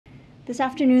This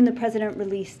afternoon, the President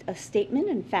released a statement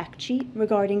and fact sheet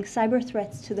regarding cyber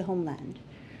threats to the homeland,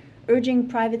 urging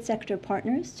private sector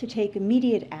partners to take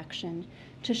immediate action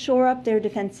to shore up their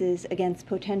defenses against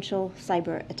potential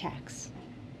cyber attacks.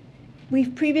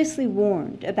 We've previously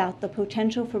warned about the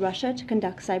potential for Russia to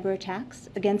conduct cyber attacks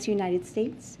against the United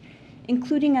States,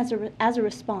 including as a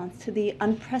response to the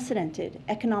unprecedented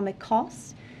economic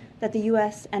costs that the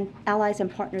U.S. and allies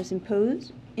and partners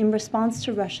impose in response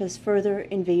to Russia's further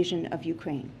invasion of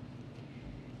Ukraine.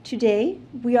 Today,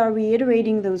 we are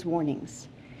reiterating those warnings,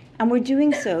 and we're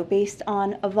doing so based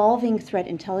on evolving threat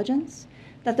intelligence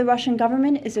that the Russian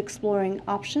government is exploring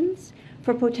options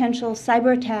for potential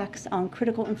cyber attacks on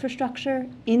critical infrastructure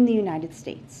in the United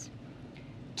States.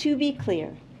 To be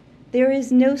clear, there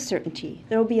is no certainty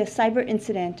there will be a cyber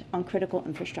incident on critical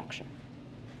infrastructure.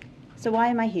 So why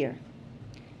am I here?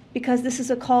 Because this is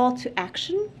a call to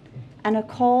action and a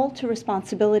call to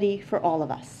responsibility for all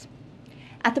of us.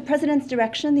 At the President's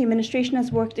direction, the administration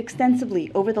has worked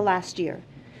extensively over the last year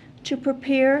to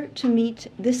prepare to meet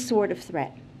this sort of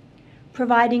threat,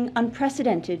 providing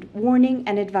unprecedented warning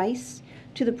and advice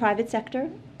to the private sector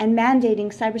and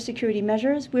mandating cybersecurity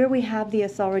measures where we have the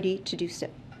authority to do so.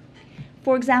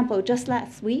 For example, just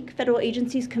last week, federal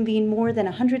agencies convened more than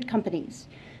 100 companies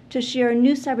to share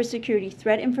new cybersecurity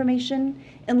threat information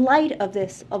in light of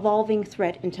this evolving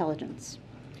threat intelligence.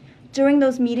 During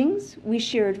those meetings, we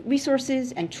shared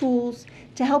resources and tools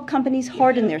to help companies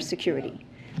harden their security,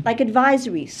 like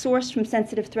advisories sourced from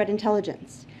sensitive threat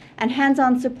intelligence, and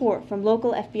hands-on support from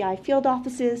local FBI field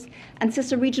offices and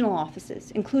CISA regional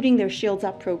offices, including their Shields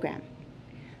Up program.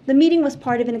 The meeting was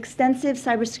part of an extensive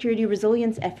cybersecurity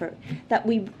resilience effort that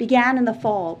we began in the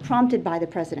fall, prompted by the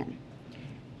President.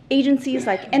 Agencies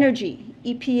like Energy,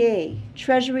 EPA,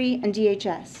 Treasury, and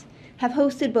DHS have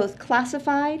hosted both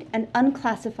classified and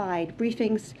unclassified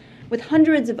briefings with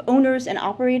hundreds of owners and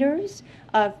operators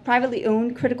of privately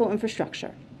owned critical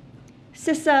infrastructure.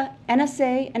 CISA,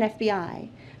 NSA, and FBI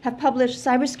have published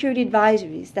cybersecurity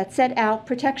advisories that set out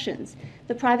protections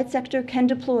the private sector can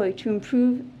deploy to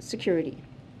improve security.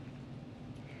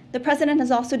 The President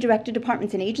has also directed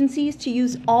departments and agencies to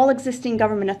use all existing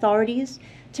government authorities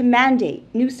to mandate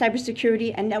new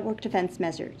cybersecurity and network defense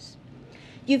measures.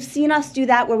 You've seen us do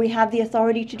that where we have the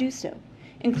authority to do so,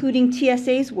 including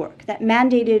TSA's work that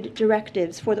mandated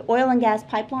directives for the oil and gas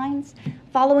pipelines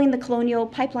following the Colonial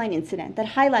Pipeline incident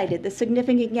that highlighted the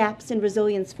significant gaps in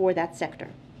resilience for that sector.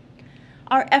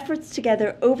 Our efforts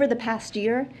together over the past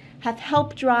year have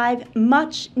helped drive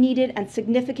much needed and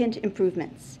significant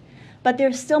improvements. But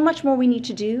there's still much more we need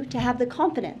to do to have the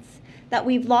confidence that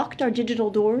we've locked our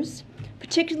digital doors,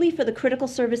 particularly for the critical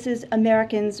services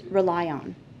Americans rely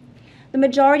on. The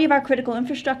majority of our critical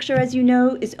infrastructure, as you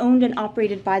know, is owned and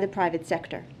operated by the private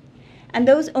sector. And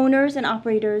those owners and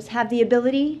operators have the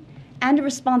ability and a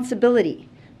responsibility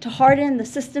to harden the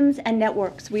systems and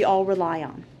networks we all rely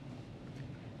on.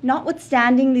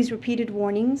 Notwithstanding these repeated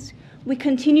warnings, we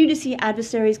continue to see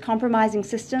adversaries compromising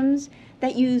systems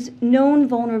that use known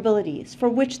vulnerabilities for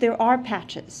which there are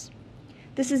patches.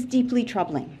 This is deeply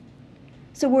troubling.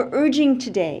 So we're urging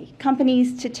today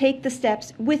companies to take the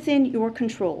steps within your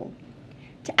control,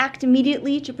 to act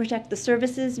immediately to protect the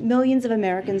services millions of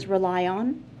Americans rely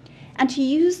on, and to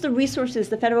use the resources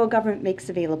the federal government makes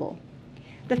available.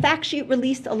 The fact sheet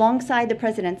released alongside the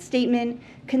President's statement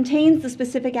contains the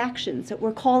specific actions that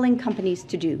we're calling companies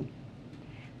to do.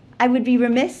 I would be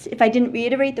remiss if I didn't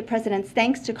reiterate the President's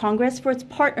thanks to Congress for its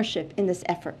partnership in this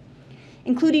effort,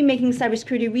 including making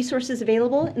cybersecurity resources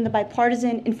available in the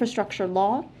bipartisan infrastructure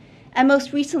law, and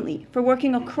most recently for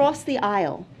working across the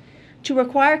aisle to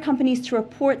require companies to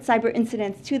report cyber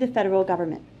incidents to the federal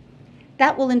government.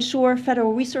 That will ensure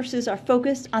federal resources are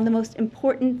focused on the most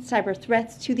important cyber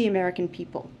threats to the American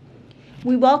people.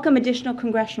 We welcome additional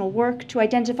congressional work to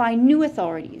identify new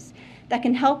authorities that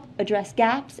can help address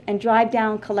gaps and drive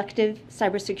down collective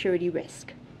cybersecurity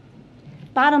risk.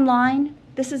 Bottom line,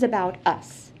 this is about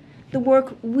us, the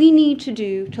work we need to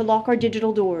do to lock our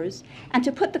digital doors and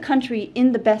to put the country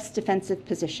in the best defensive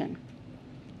position.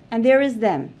 And there is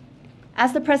them.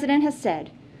 As the President has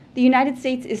said, the United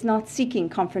States is not seeking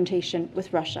confrontation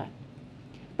with Russia.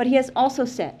 But he has also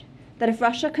said that if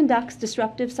Russia conducts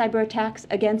disruptive cyber attacks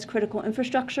against critical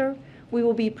infrastructure, we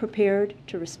will be prepared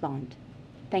to respond.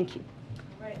 Thank you.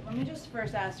 All right, let me just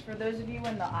first ask, for those of you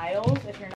in the aisles, if you're